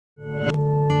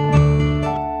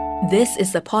This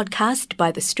is a podcast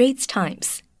by The Straits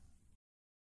Times.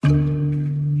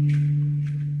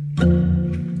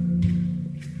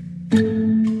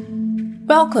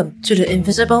 Welcome to the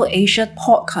Invisible Asia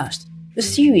podcast, the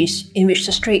series in which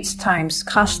The Straits Times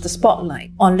casts the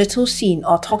spotlight on little seen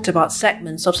or talked about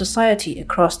segments of society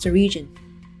across the region.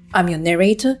 I'm your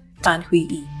narrator, Tan Hui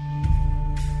Yi.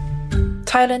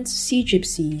 Thailand's Sea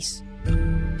Gypsies.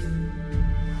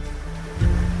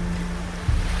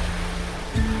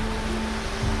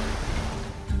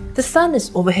 The sun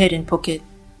is overhead in Phuket,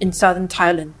 in southern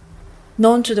Thailand,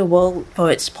 known to the world for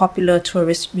its popular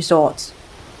tourist resorts.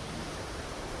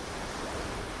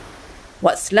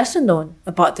 What's lesser known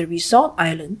about the resort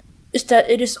island is that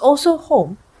it is also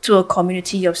home to a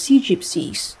community of sea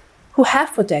gypsies who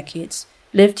have for decades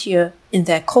lived here in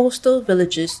their coastal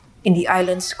villages in the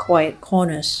island's quiet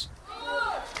corners.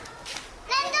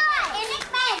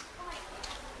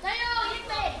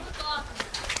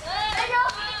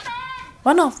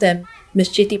 One of them, Miss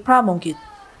Jiti Pramongit,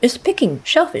 is picking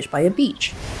shellfish by a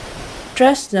beach.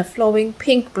 Dressed in a flowing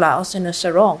pink blouse and a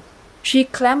sarong, she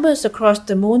clambers across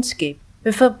the moonscape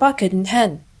with her bucket in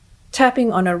hand,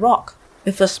 tapping on a rock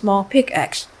with a small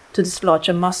pickaxe to dislodge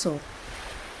a mussel.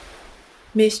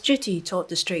 Miss Jiti told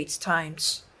the Straits Times.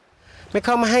 ไม่เ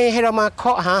ข้ามาให้เรามาเค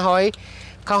าะหาหอย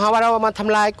เขาหาว่าเรามาท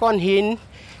ำลายก้อนหิน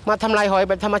มาทำลายหอยแ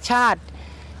บบธรรมชาติ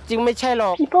จริงไม่ใช่หร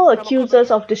อก People accuse us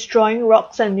of destroying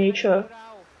rocks and nature.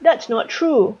 That's not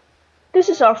true. This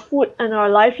is our food and our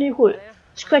livelihood.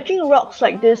 Scratching rocks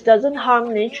like this doesn't harm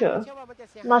nature.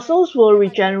 Mussels will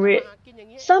regenerate.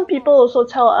 Some people also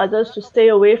tell others to stay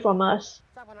away from us.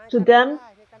 To them,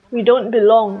 we don't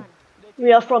belong. We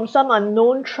are from some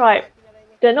unknown tribe.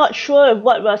 They're not sure if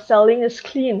what we're selling is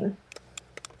clean.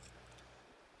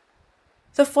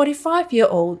 The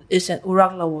 45-year-old is an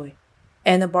Urak Lawoi,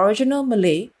 an Aboriginal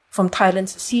Malay from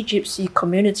Thailand's Sea Gypsy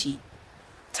community.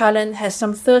 Thailand has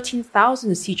some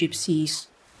 13,000 Sea Gypsies.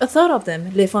 A third of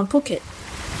them live on Phuket.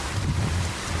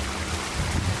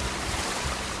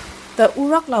 The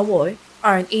Urak Lawoi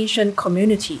are an ancient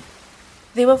community.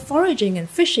 They were foraging and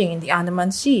fishing in the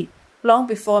Andaman Sea long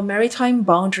before maritime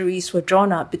boundaries were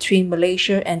drawn up between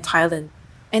Malaysia and Thailand,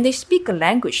 and they speak a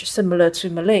language similar to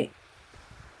Malay.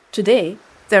 Today,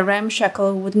 their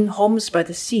ramshackle wooden homes by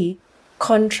the sea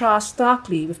contrast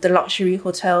starkly with the luxury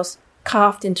hotels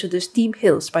carved into the steep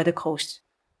hills by the coast.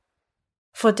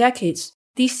 For decades,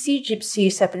 these sea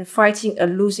gypsies have been fighting a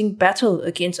losing battle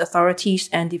against authorities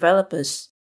and developers.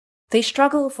 They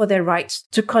struggle for their rights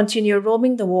to continue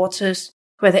roaming the waters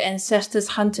where their ancestors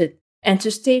hunted and to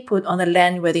stay put on the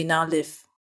land where they now live.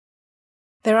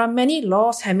 There are many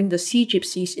laws hemming the sea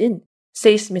gypsies in,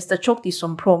 says Mr. Chokdi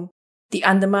Somprom, the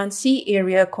Andaman Sea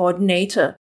Area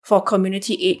Coordinator for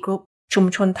community aid group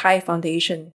Chumchon Thai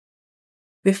Foundation.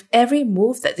 With every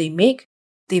move that they make,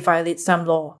 they violate some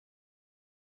law.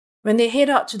 When they head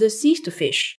out to the seas to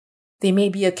fish, they may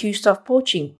be accused of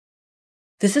poaching.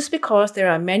 This is because there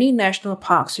are many national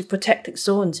parks with protected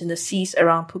zones in the seas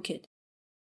around Phuket.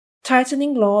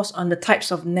 Tightening laws on the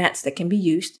types of nets that can be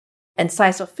used and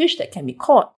size of fish that can be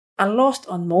caught are lost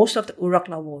on most of the Urak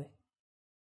Lawoi.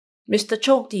 Mr.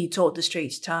 Chokdi told the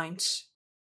Straits Times.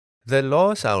 The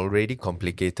laws are already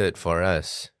complicated for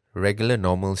us, regular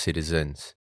normal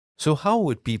citizens. So how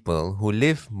would people who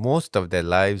live most of their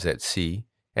lives at sea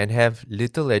and have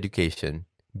little education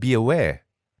be aware?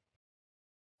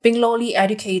 Being lowly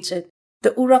educated, the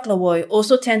Urak Lawoi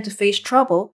also tend to face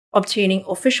trouble obtaining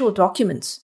official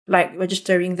documents, like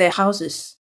registering their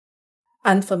houses.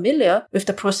 Unfamiliar with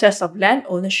the process of land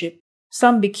ownership,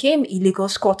 some became illegal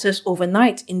squatters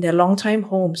overnight in their long-time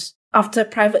homes after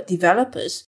private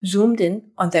developers zoomed in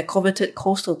on their coveted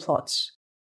coastal plots.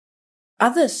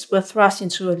 Others were thrust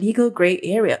into a legal grey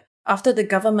area after the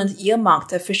government earmarked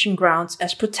their fishing grounds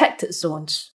as protected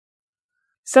zones.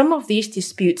 Some of these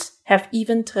disputes have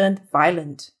even turned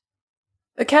violent.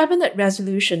 A cabinet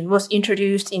resolution was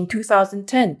introduced in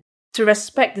 2010 to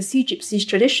respect the Sea Gypsies'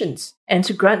 traditions and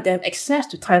to grant them access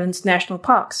to Thailand's national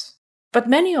parks. But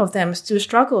many of them still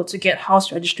struggle to get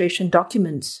house registration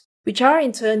documents, which are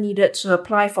in turn needed to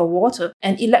apply for water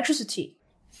and electricity.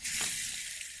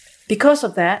 Because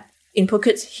of that, in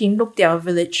Phuket's Hin Luk Diao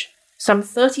village, some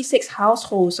 36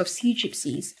 households of Sea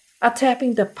Gypsies are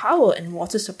tapping the power and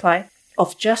water supply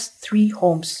of just 3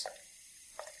 homes.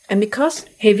 And because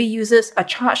heavy users are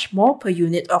charged more per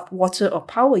unit of water or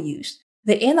power used,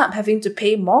 they end up having to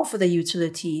pay more for their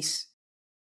utilities.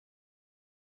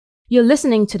 You're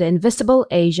listening to the Invisible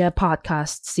Asia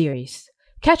podcast series.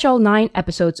 Catch all 9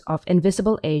 episodes of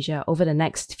Invisible Asia over the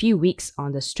next few weeks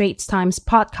on the Straits Times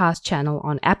podcast channel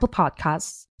on Apple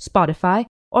Podcasts, Spotify,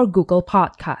 or Google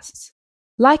Podcasts.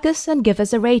 Like us and give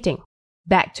us a rating.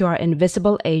 Back to our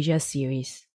Invisible Asia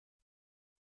series.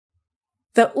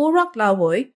 The Urak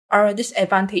Lawoi are a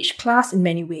disadvantaged class in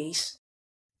many ways.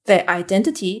 Their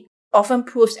identity often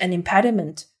proves an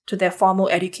impediment to their formal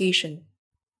education.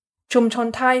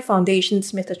 Chumchon Thai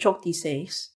Foundation's Mr. Chokti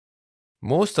says,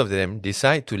 Most of them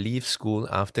decide to leave school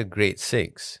after grade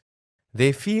 6.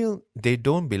 They feel they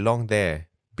don't belong there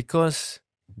because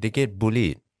they get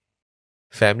bullied.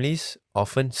 Families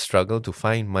often struggle to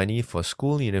find money for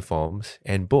school uniforms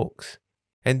and books,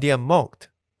 and they are mocked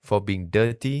for being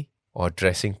dirty or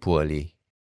dressing poorly.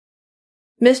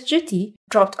 Miss Jiti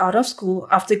dropped out of school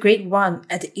after grade 1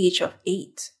 at the age of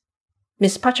 8.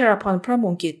 Miss Pacharapon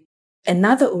Pramongkit,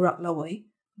 another Urak Lawoi,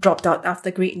 dropped out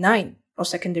after grade 9 or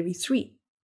secondary 3.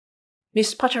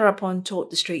 Miss Pacharapon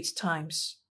told the Straits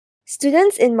Times,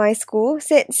 Students in my school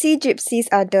said sea gypsies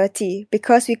are dirty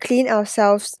because we clean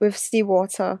ourselves with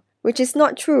seawater, which is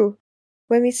not true.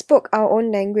 When we spoke our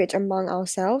own language among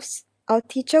ourselves, our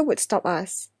teacher would stop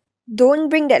us. Don't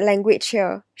bring that language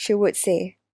here, she would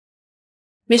say.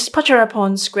 Miss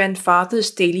Pacharapon's grandfather's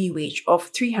daily wage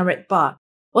of 300 baht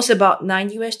was about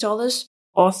 $9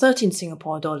 or 13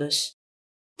 Singapore dollars.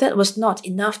 That was not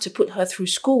enough to put her through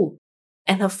school,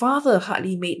 and her father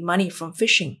hardly made money from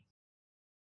fishing.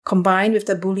 Combined with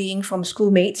the bullying from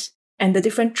schoolmates and the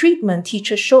different treatment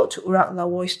teachers showed to Urak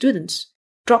Lawoi students,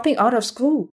 dropping out of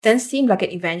school then seemed like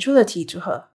an eventuality to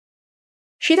her.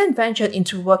 She then ventured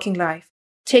into working life,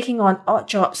 taking on odd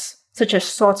jobs such as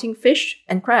sorting fish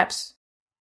and crabs.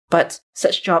 But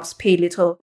such jobs pay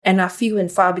little and are few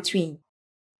and far between.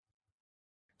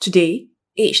 Today,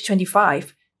 aged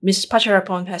 25, Ms.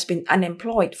 Pacharapon has been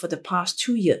unemployed for the past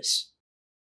 2 years.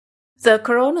 The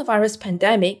coronavirus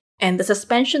pandemic and the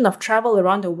suspension of travel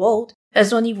around the world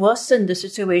has only worsened the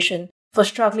situation for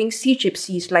struggling sea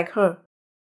gypsies like her.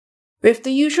 With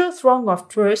the usual throng of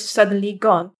tourists suddenly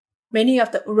gone, many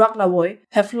of the Urak Lawoi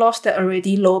have lost their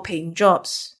already low-paying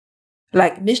jobs.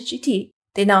 Like Miss Jiti,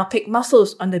 they now pick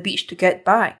mussels on the beach to get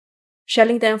by,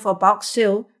 selling them for bulk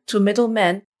sale to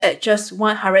middlemen at just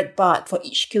 100 baht for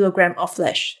each kilogram of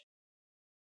flesh.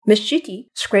 Miss Jiti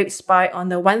scrapes by on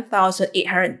the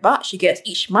 1,800 baht she gets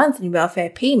each month in welfare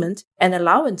payment and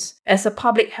allowance as a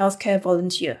public healthcare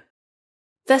volunteer.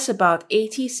 That's about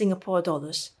 80 Singapore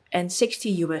dollars and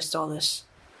 $60.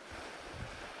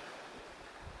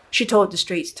 She told the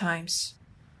Straits Times,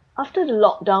 After the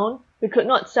lockdown, we could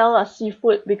not sell our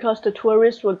seafood because the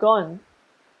tourists were gone.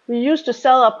 We used to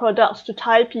sell our products to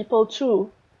Thai people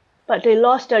too, but they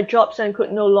lost their jobs and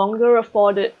could no longer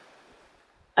afford it.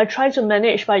 I try to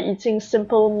manage by eating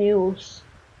simple meals.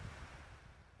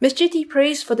 Ms. Jiti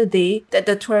prays for the day that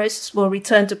the tourists will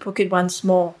return to Phuket once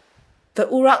more. The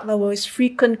Urak Lawoi's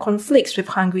frequent conflicts with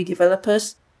hungry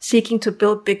developers seeking to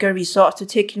build bigger resorts to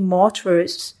take in more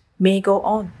tourists may go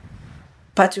on.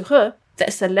 But to her,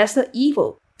 that's a lesser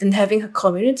evil than having her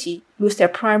community lose their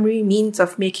primary means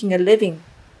of making a living.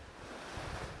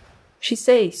 She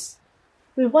says,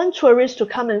 We want tourists to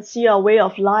come and see our way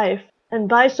of life and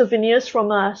buy souvenirs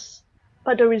from us.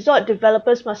 But the resort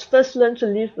developers must first learn to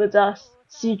live with us,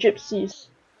 sea gypsies.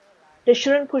 They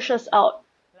shouldn't push us out.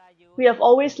 We have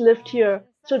always lived here,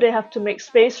 so they have to make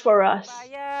space for us.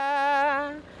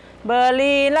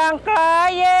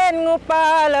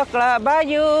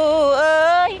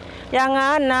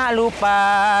 Jangan nak lupa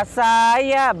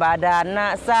saya, badan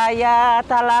nak saya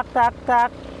talak tak tak.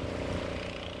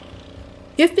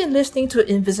 You've been listening to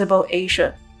Invisible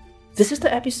Asia. This is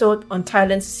the episode on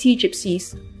Thailand's sea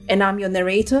gypsies, and I'm your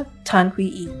narrator, Tan Hui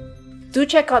Yi. Do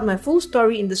check out my full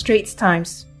story in the Straits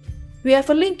Times. We have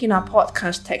a link in our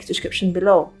podcast text description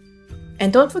below.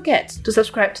 And don't forget to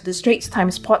subscribe to the Straits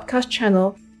Times podcast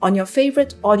channel on your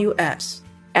favorite audio apps,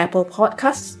 Apple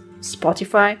Podcasts,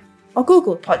 Spotify, or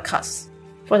Google Podcasts,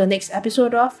 for the next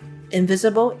episode of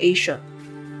Invisible Asia.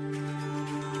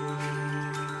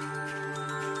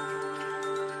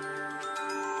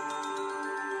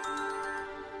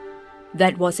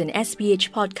 That was an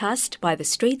SPH podcast by the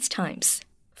Straits Times.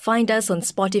 Find us on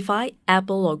Spotify,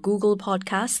 Apple or Google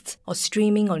Podcasts, or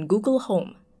streaming on Google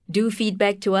Home. Do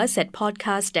feedback to us at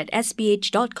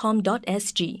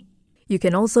podcast@sph.com.sg. You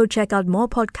can also check out more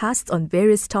podcasts on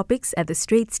various topics at the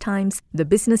Straits Times, the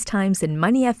Business Times, and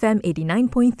Money FM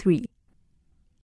 89.3.